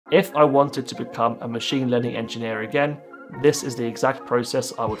If I wanted to become a machine learning engineer again, this is the exact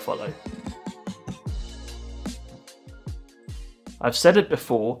process I would follow. I've said it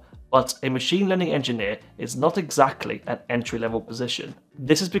before, but a machine learning engineer is not exactly an entry-level position.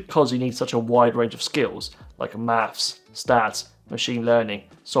 This is because you need such a wide range of skills like maths, stats, machine learning,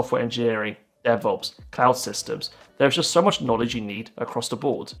 software engineering, DevOps, cloud systems. There's just so much knowledge you need across the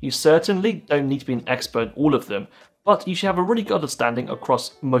board. You certainly don't need to be an expert in all of them, but you should have a really good understanding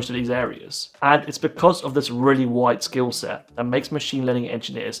across most of these areas. And it's because of this really wide skill set that makes machine learning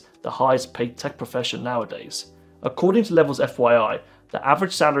engineers the highest paid tech profession nowadays. According to Levels FYI, the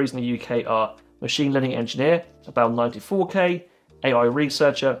average salaries in the UK are machine learning engineer, about 94k, AI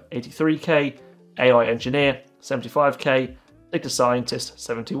researcher, 83k, AI engineer, 75k, data scientist,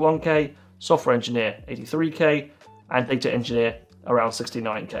 71k, software engineer, 83k, and data engineer, around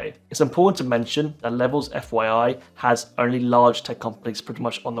 69k. It's important to mention that Levels FYI has only large tech companies pretty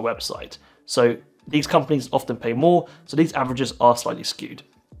much on the website. So these companies often pay more, so these averages are slightly skewed.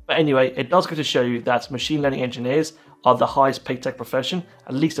 But anyway, it does go to show you that machine learning engineers are the highest paid tech profession,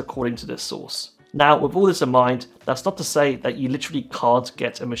 at least according to this source. Now, with all this in mind, that's not to say that you literally can't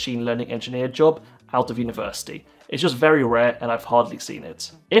get a machine learning engineer job out of university. It's just very rare and I've hardly seen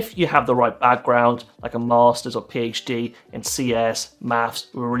it. If you have the right background, like a master's or PhD in CS, maths,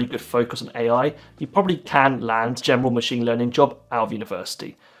 with a really good focus on AI, you probably can land a general machine learning job out of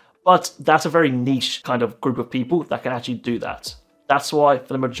university. But that's a very niche kind of group of people that can actually do that. That's why,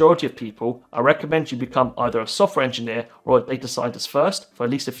 for the majority of people, I recommend you become either a software engineer or a data scientist first for at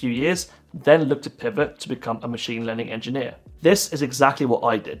least a few years, then look to pivot to become a machine learning engineer. This is exactly what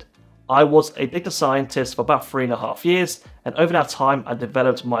I did. I was a data scientist for about 3.5 years, and over that time I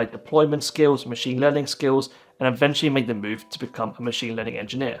developed my deployment skills, machine learning skills, and eventually made the move to become a machine learning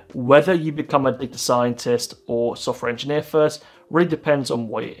engineer. Whether you become a data scientist or software engineer first really depends on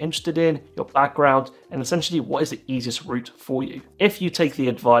what you're interested in, your background, and essentially what is the easiest route for you. If you take the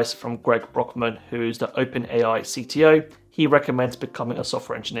advice from Greg Brockman, who is the OpenAI CTO, he recommends becoming a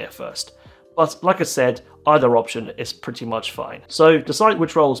software engineer first. But like I said, either option is pretty much fine. So decide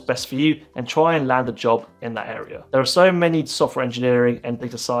which role is best for you and try and land a job in that area. There are so many software engineering and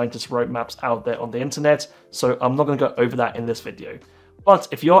data scientist roadmaps out there on the internet, so I'm not going to go over that in this video. But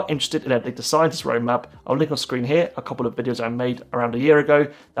if you are interested in a data scientist roadmap, I'll link on screen here a couple of videos I made around a year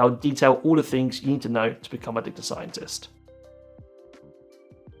ago that will detail all the things you need to know to become a data scientist.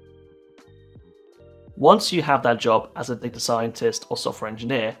 Once you have that job as a data scientist or software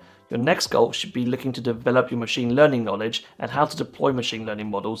engineer, your next goal should be looking to develop your machine learning knowledge and how to deploy machine learning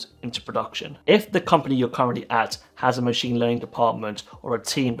models into production. If the company you're currently at has a machine learning department or a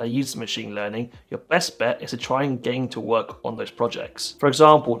team that uses machine learning, your best bet is to try and get into work on those projects. For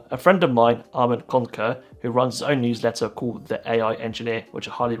example, a friend of mine, Armin Konker, who runs his own newsletter called The AI Engineer, which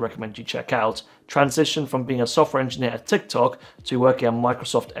I highly recommend you check out, transitioned from being a software engineer at TikTok to working at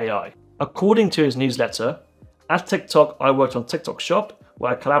Microsoft AI. According to his newsletter, at TikTok, I worked on TikTok Shop,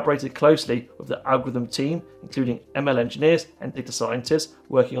 where I collaborated closely with the algorithm team, including ML engineers and data scientists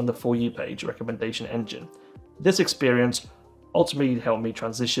working on the For You page recommendation engine. This experience ultimately helped me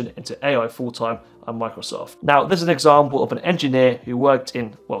transition into AI full-time at Microsoft. Now, this is an example of an engineer who worked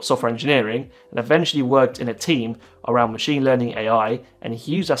in, software engineering and eventually worked in a team around machine learning AI, and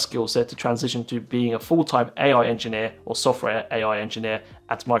he used that skill set to transition to being a full-time AI engineer or software AI engineer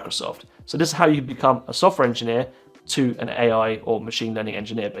at Microsoft. So this is how you become a software engineer to an AI or machine learning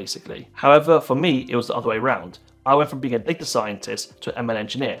engineer, basically. However, for me, it was the other way around. I went from being a data scientist to an ML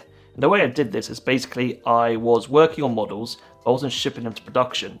engineer. And the way I did this is basically I was working on models, but I wasn't shipping them to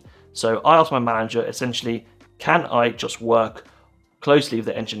production. So I asked my manager, essentially, can I just work closely with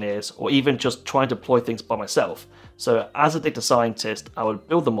the engineers or even just try and deploy things by myself? So as a data scientist, I would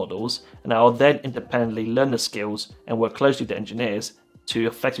build the models and I would then independently learn the skills and work closely with the engineers to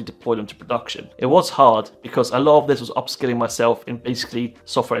effectively deploy them to production. It was hard because a lot of this was upskilling myself in basically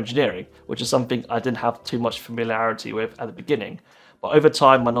software engineering, which is something I didn't have too much familiarity with at the beginning. But over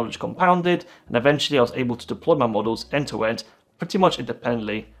time, my knowledge compounded, and eventually I was able to deploy my models end-to-end pretty much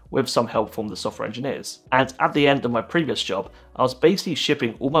independently with some help from the software engineers. And at the end of my previous job, I was basically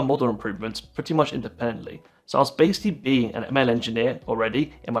shipping all my model improvements pretty much independently. So I was basically being an ML engineer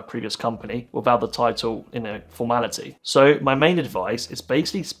already in my previous company without the title formality. So my main advice is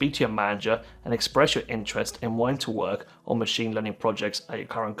basically speak to your manager and express your interest in wanting to work on machine learning projects at your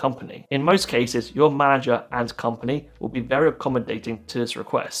current company. In most cases, your manager and company will be very accommodating to this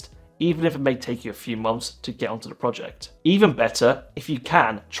request, even if it may take you a few months to get onto the project. Even better, if you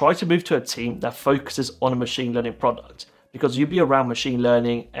can, try to move to a team that focuses on a machine learning product, because you'll be around machine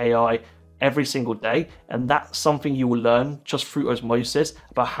learning, AI, every single day, and that's something you will learn just through osmosis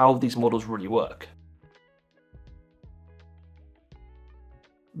about how these models really work.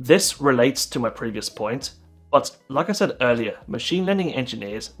 This relates to my previous point, but like I said earlier, machine learning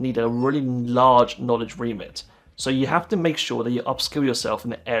engineers need a really large knowledge remit. So you have to make sure that you upskill yourself in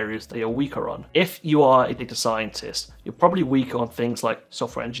the areas that you're weaker on. If you are a data scientist, you're probably weaker on things like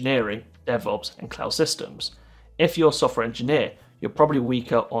software engineering, DevOps, and cloud systems. If you're a software engineer, you're probably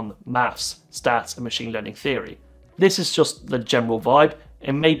weaker on maths, stats, and machine learning theory. This is just the general vibe.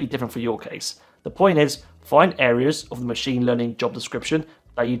 It may be different for your case. The point is, find areas of the machine learning job description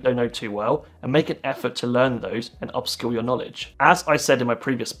that you don't know too well and make an effort to learn those and upskill your knowledge. As I said in my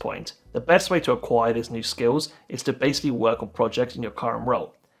previous point, the best way to acquire these new skills is to basically work on projects in your current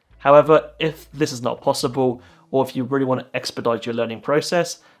role. However, if this is not possible, or if you really want to expedite your learning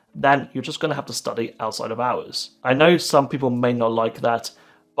process, then you're just going to have to study outside of hours. I know some people may not like that,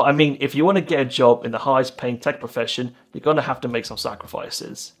 but I mean, if you want to get a job in the highest paying tech profession, you're going to have to make some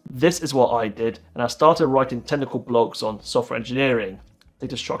sacrifices. This is what I did, and I started writing technical blogs on software engineering,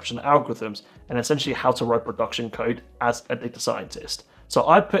 data structure and algorithms, and essentially how to write production code as a data scientist. So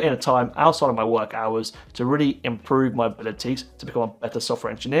I put in a time outside of my work hours to really improve my abilities to become a better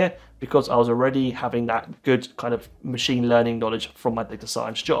software engineer, because I was already having that good kind of machine learning knowledge from my data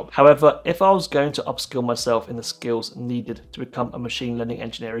science job. However, if I was going to upskill myself in the skills needed to become a machine learning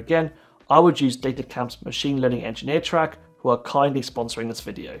engineer again, I would use DataCamp's machine learning engineer track, who are kindly sponsoring this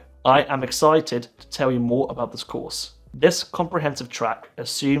video. I am excited to tell you more about this course. This comprehensive track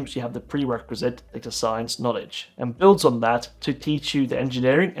assumes you have the prerequisite data science knowledge and builds on that to teach you the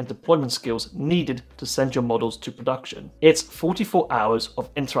engineering and deployment skills needed to send your models to production. It's 44 hours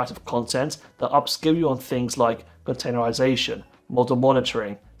of interactive content that upskill you on things like containerization, model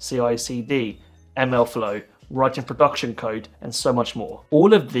monitoring, CI/CD, MLflow, writing production code, and so much more.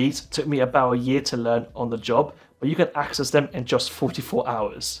 All of these took me about a year to learn on the job, but you can access them in just 44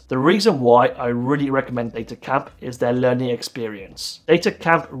 hours. The reason why I really recommend DataCamp is their learning experience.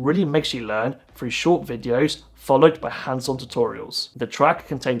 DataCamp really makes you learn through short videos followed by hands-on tutorials. The track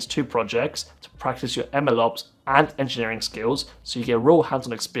contains 2 projects to practice your MLOps and engineering skills, so you get real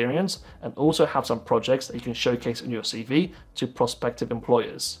hands-on experience, and also have some projects that you can showcase on your CV to prospective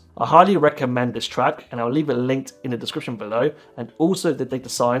employers. I highly recommend this track, and I'll leave it linked in the description below, and also the data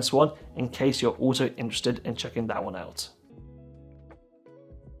science one in case you're also interested in checking that one out.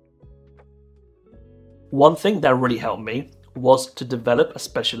 One thing that really helped me was to develop a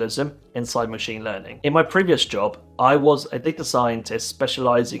specialism inside machine learning. In my previous job, I was a data scientist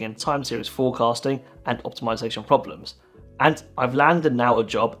specializing in time series forecasting and optimization problems. And I've landed now a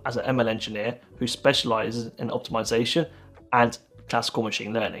job as an ML engineer who specializes in optimization and classical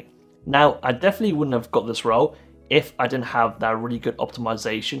machine learning. Now, I definitely wouldn't have got this role if I didn't have that really good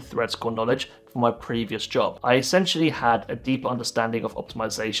optimization theoretical knowledge from my previous job. I essentially had a deeper understanding of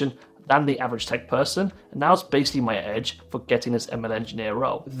optimization than the average tech person, and that was basically my edge for getting this ML engineer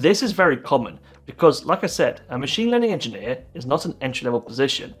role. This is very common because, like I said, a machine learning engineer is not an entry-level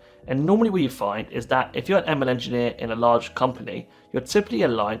position, and normally what you find is that if you're an ML engineer in a large company, you're typically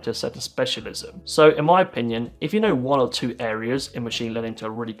aligned to a certain specialism. So in my opinion, if you know 1 or 2 areas in machine learning to a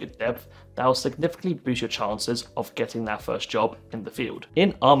really good depth, that will significantly boost your chances of getting that first job in the field.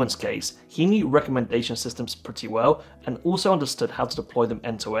 In Armin's case, he knew recommendation systems pretty well and also understood how to deploy them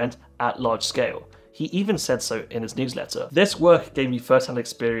end-to-end at large scale. He even said so in his newsletter. This work gave me first-hand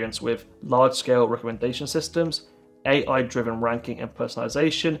experience with large-scale recommendation systems, AI-driven ranking and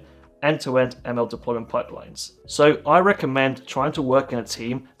personalization, end-to-end ML deployment pipelines. So I recommend trying to work in a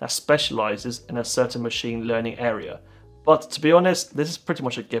team that specializes in a certain machine learning area. But to be honest, this is pretty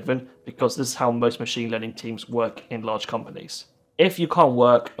much a given because this is how most machine learning teams work in large companies. If you can't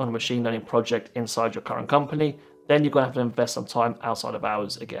work on a machine learning project inside your current company, then you're going to have to invest some time outside of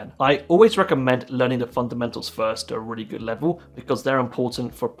hours again. I always recommend learning the fundamentals first to a really good level because they're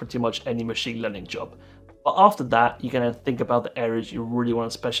important for pretty much any machine learning job. But after that, you're going to think about the areas you really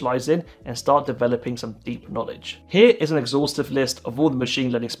want to specialize in and start developing some deep knowledge. Here is an exhaustive list of all the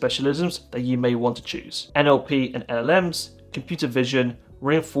machine learning specialisms that you may want to choose: NLP and LLMs, computer vision,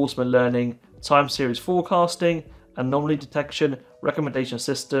 reinforcement learning, time series forecasting, anomaly detection, recommendation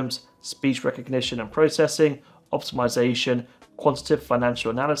systems, speech recognition and processing, optimization, quantitative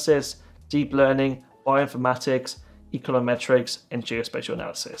financial analysis, deep learning, bioinformatics, econometrics, and geospatial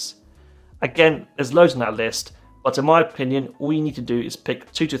analysis. Again, there's loads on that list, but in my opinion, all you need to do is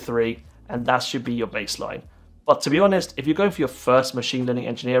pick 2 to 3, and that should be your baseline. But to be honest, if you're going for your first machine learning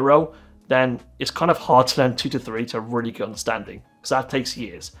engineer role, then it's kind of hard to learn 2 to 3 to a really good understanding, because that takes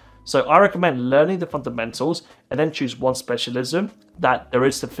years. So I recommend learning the fundamentals and then choose one specialism that there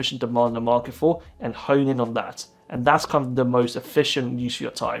is sufficient demand in the market for and hone in on that. And that's kind of the most efficient use of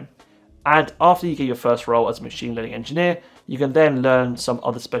your time. And after you get your first role as a machine learning engineer, you can then learn some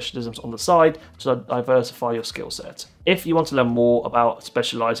other specialisms on the side to diversify your skill set. If you want to learn more about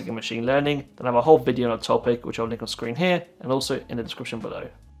specializing in machine learning, then I have a whole video on the topic, which I'll link on screen here and also in the description below.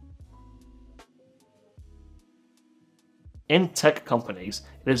 In tech companies,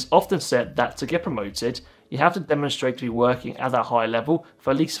 it is often said that to get promoted, you have to demonstrate to be working at that high level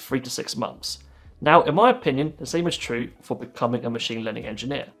for at least 3 to 6 months. Now, in my opinion, the same is true for becoming a machine learning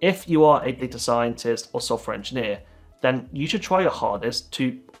engineer. If you are a data scientist or software engineer, then you should try your hardest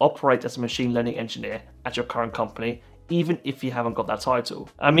to operate as a machine learning engineer at your current company, even if you haven't got that title.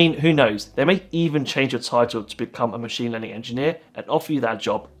 I mean, who knows? They may even change your title to become a machine learning engineer and offer you that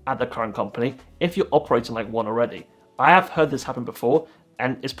job at the current company if you're operating like one already. I have heard this happen before,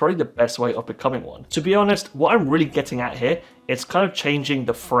 and it's probably the best way of becoming one. To be honest, what I'm really getting at here, it's kind of changing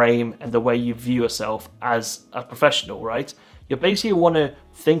the frame and the way you view yourself as a professional, right? You basically want to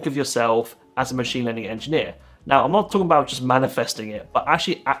think of yourself as a machine learning engineer. Now, I'm not talking about just manifesting it, but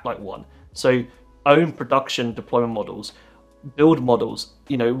actually act like one. So own production deployment models, build models,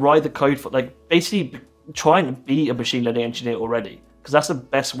 write the code for, basically try and be a machine learning engineer already, because that's the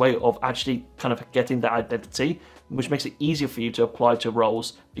best way of actually kind of getting that identity, which makes it easier for you to apply to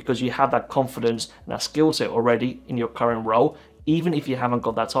roles because you have that confidence and that skill set already in your current role, even if you haven't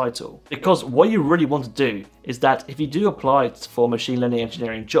got that title. Because what you really want to do is that if you do apply for a machine learning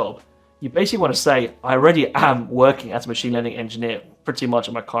engineering job, you basically want to say, I already am working as a machine learning engineer pretty much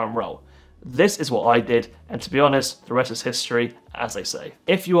in my current role. This is what I did, and to be honest, the rest is history, as they say.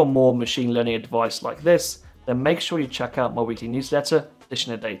 If you want more machine learning advice like this, then make sure you check out my weekly newsletter,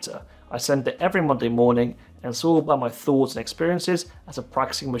 Dishing the Data. I send it every Monday morning, and it's all about my thoughts and experiences as a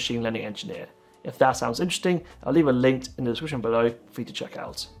practicing machine learning engineer. If that sounds interesting, I'll leave a link in the description below for you to check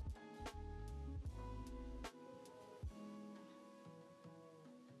out.